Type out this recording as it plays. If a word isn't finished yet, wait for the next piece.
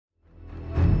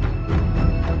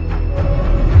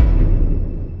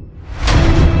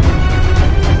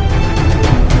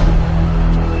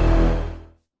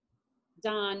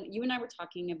Don, you and I were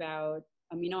talking about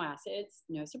amino acids,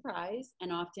 no surprise,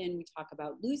 and often we talk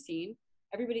about leucine.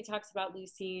 Everybody talks about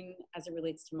leucine as it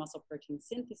relates to muscle protein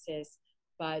synthesis,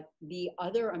 but the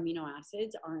other amino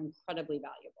acids are incredibly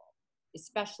valuable,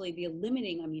 especially the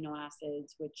limiting amino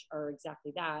acids, which are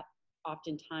exactly that,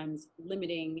 oftentimes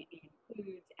limiting in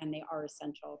foods, and they are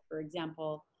essential. For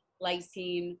example,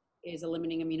 lysine is a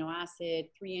limiting amino acid,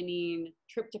 threonine,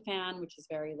 tryptophan, which is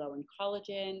very low in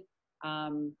collagen,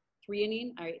 threonine,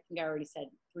 I think I already said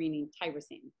threonine,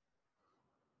 tyrosine,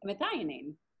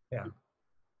 methionine. Yeah.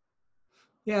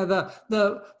 Yeah,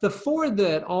 the four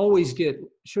that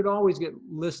should always get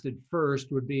listed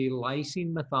first would be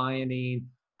lysine, methionine,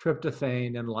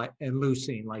 tryptophan, and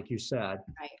leucine, like you said.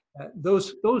 Right.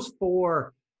 Those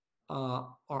four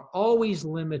are always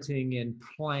limiting in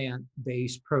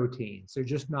plant-based proteins. They're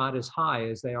just not as high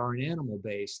as they are in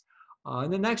animal-based.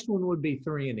 And the next one would be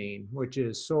threonine, which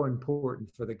is so important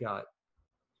for the gut.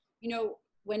 You know,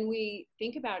 when we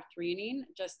think about threonine,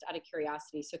 just out of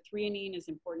curiosity, so threonine is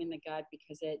important in the gut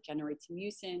because it generates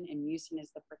mucin, and mucin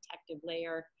is the protective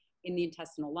layer in the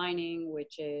intestinal lining,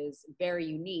 which is very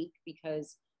unique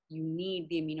because you need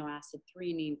the amino acid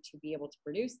threonine to be able to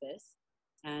produce this.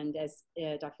 And as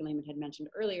Dr. Lehman had mentioned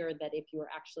earlier, that if you are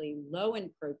actually low in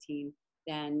protein,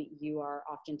 then you are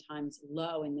oftentimes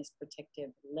low in this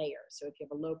protective layer. So if you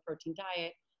have a low protein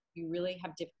diet, you really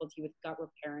have difficulty with gut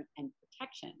repair and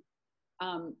protection.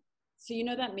 So, you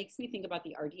know, that makes me think about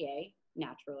the RDA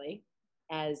naturally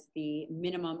as the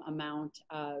minimum amount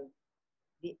of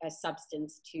a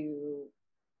substance to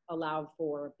allow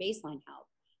for baseline health.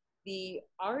 The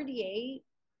RDA,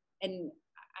 and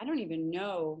I don't even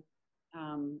know,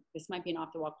 this might be an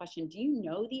off the wall question. Do you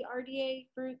know the RDA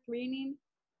for threonine?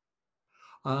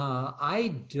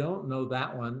 I don't know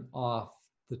that one off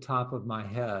the top of my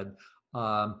head.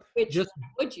 Which just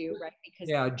would you, right? Because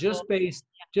yeah,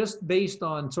 just based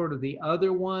on sort of the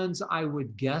other ones, I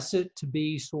would guess it to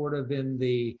be sort of in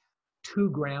the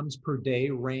 2 grams per day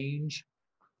range.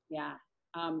 Yeah,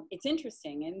 it's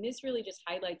interesting, and this really just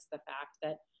highlights the fact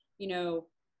that, you know,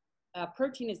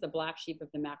 protein is the black sheep of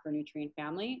the macronutrient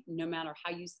family, no matter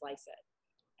how you slice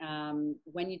it.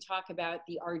 When you talk about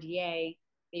the RDA,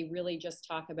 they really just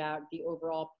talk about the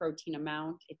overall protein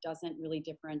amount. It doesn't really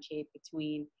differentiate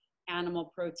between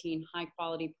animal protein, high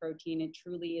quality protein. It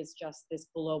truly is just this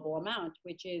global amount,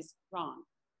 which is wrong,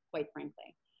 quite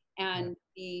frankly. And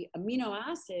the amino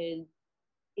acid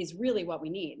is really what we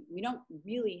need. We don't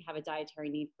really have a dietary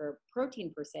need for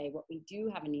protein per se. What we do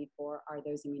have a need for are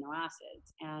those amino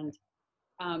acids. And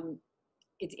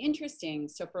it's interesting.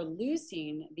 So for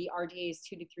leucine, the RDA is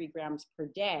 2 to 3 grams per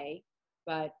day,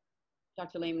 but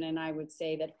Dr. Lehman and I would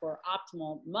say that for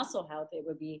optimal muscle health, it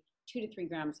would be 2 to 3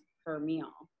 grams per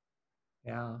meal.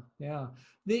 Yeah, yeah.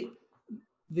 The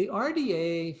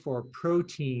RDA for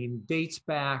protein dates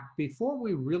back before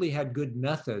we really had good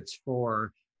methods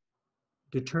for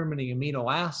determining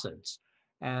amino acids.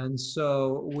 And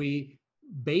so we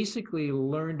basically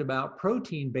learned about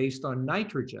protein based on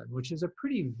nitrogen, which is a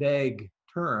pretty vague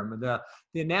term. The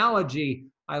analogy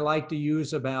I like to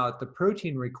use about the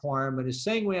protein requirement is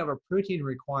saying we have a protein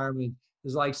requirement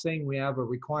is like saying we have a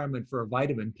requirement for a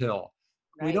vitamin pill.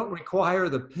 Right. We don't require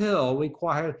the pill,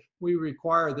 we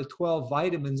require the 12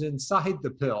 vitamins inside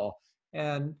the pill.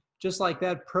 And just like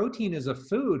that, protein is a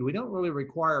food. We don't really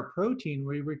require protein.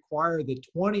 We require the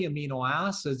 20 amino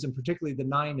acids, and particularly the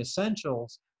 9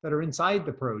 essentials that are inside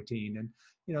the protein. And,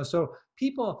 you know, so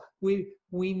people, we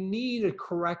need a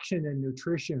correction in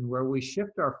nutrition where we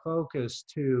shift our focus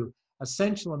to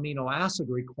essential amino acid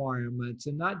requirements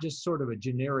and not just sort of a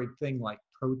generic thing like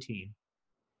protein.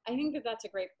 I think that that's a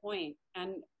great point.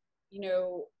 And, you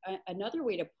know, another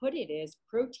way to put it is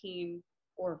protein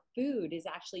or food is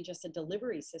actually just a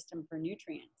delivery system for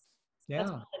nutrients. Yeah.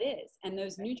 That's all it is. And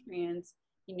those nutrients,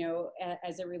 you know,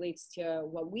 as it relates to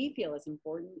what we feel is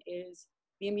important is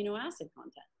the amino acid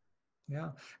content. Yeah.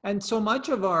 And so much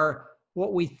of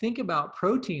what we think about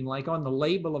protein, like on the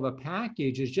label of a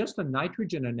package, is just a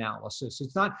nitrogen analysis.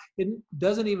 It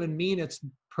doesn't even mean it's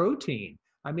protein.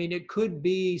 I mean, it could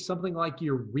be something like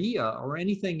urea or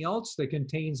anything else that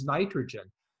contains nitrogen.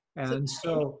 And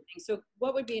so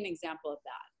what would be an example of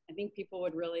that? I think people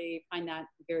would really find that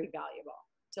very valuable.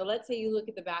 So let's say you look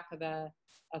at the back of a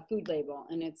food label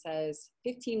and it says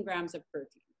 15 grams of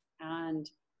protein. And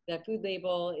the food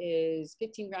label is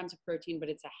 15 grams of protein, but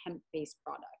it's a hemp-based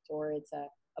product or it's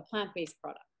a plant-based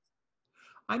product.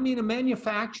 I mean, a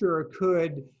manufacturer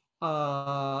could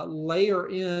layer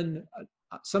in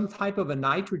some type of a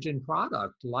nitrogen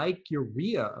product like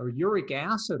urea or uric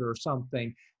acid or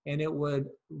something and it would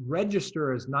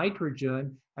register as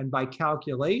nitrogen and by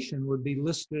calculation would be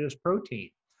listed as protein.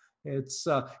 It's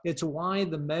why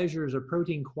the measures of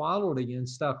protein quality and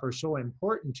stuff are so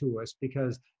important to us,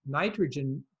 because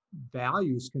nitrogen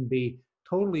values can be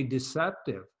totally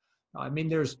deceptive. I mean,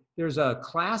 there's a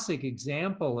classic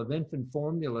example of infant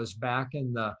formulas back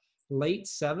in the late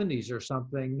 70s or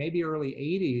something, maybe early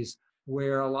 80s,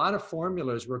 where a lot of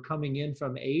formulas were coming in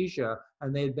from Asia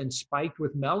and they had been spiked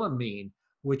with melamine,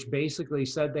 which basically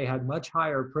said they had much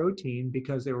higher protein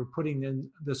because they were putting in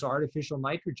this artificial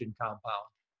nitrogen compound.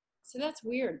 So that's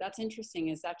weird. That's interesting.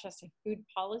 Is that just a food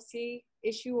policy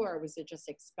issue, or was it just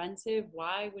expensive?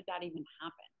 Why would that even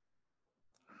happen?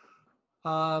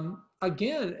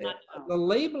 Again, the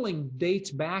labeling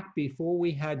dates back before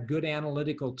we had good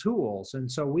analytical tools.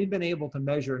 And so we've been able to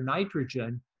measure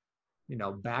nitrogen,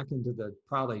 back into the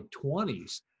probably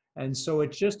 20s. And so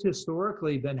it's just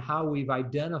historically been how we've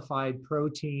identified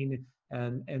protein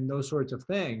and those sorts of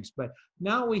things. But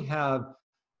now we have,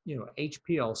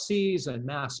 HPLCs and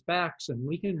mass specs, and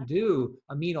we can do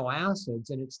amino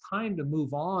acids, and it's time to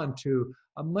move on to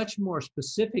a much more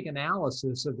specific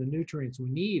analysis of the nutrients we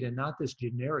need and not this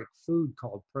generic food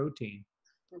called protein.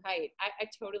 Right. I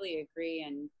totally agree.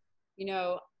 And,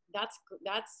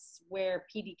 that's where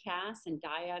PDCAS and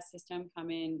DIAS system come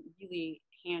in really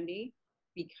handy,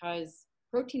 because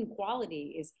protein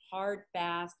quality is hard,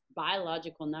 fast,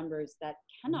 biological numbers that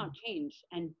cannot change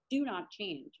and do not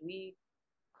change. We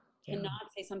cannot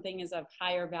say something is of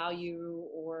higher value,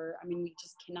 or, we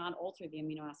just cannot alter the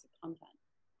amino acid content.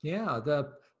 Yeah,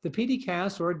 the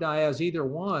PDCAS or DIAS, either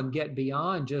one, get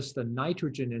beyond just the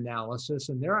nitrogen analysis,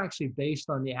 and they're actually based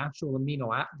on the actual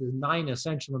the 9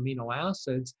 essential amino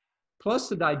acids, plus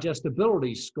the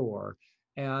digestibility score.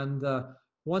 And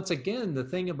once again, the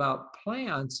thing about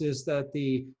plants is that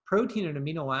the protein and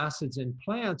amino acids in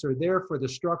plants are there for the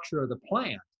structure of the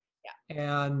plant.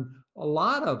 And a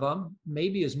lot of them,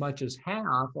 maybe as much as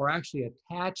half, are actually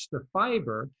attached to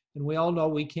fiber. And we all know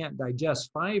we can't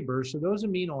digest fiber, so those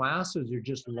amino acids are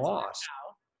just lost.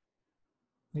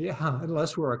 Yeah,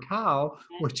 unless we're a cow,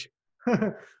 which,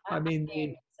 I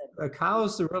mean, the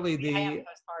cows are really the... I am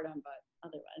postpartum, but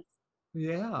otherwise.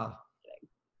 Yeah.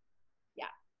 Yeah.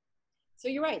 So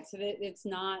you're right. So that it's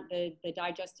not, the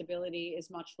digestibility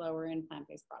is much lower in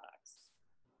plant-based products.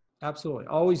 Absolutely,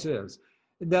 always is.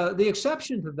 The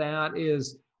exception to that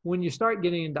is when you start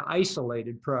getting into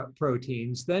isolated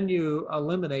proteins, then you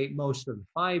eliminate most of the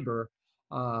fiber.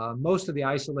 Most of the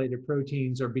isolated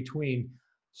proteins are between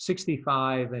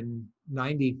 65 and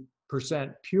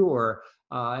 90% pure.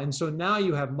 And so now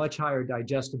you have much higher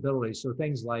digestibility. So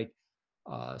things like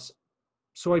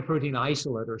soy protein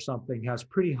isolate or something has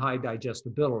pretty high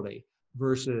digestibility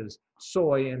versus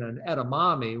soy in an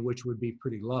edamame, which would be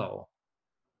pretty low.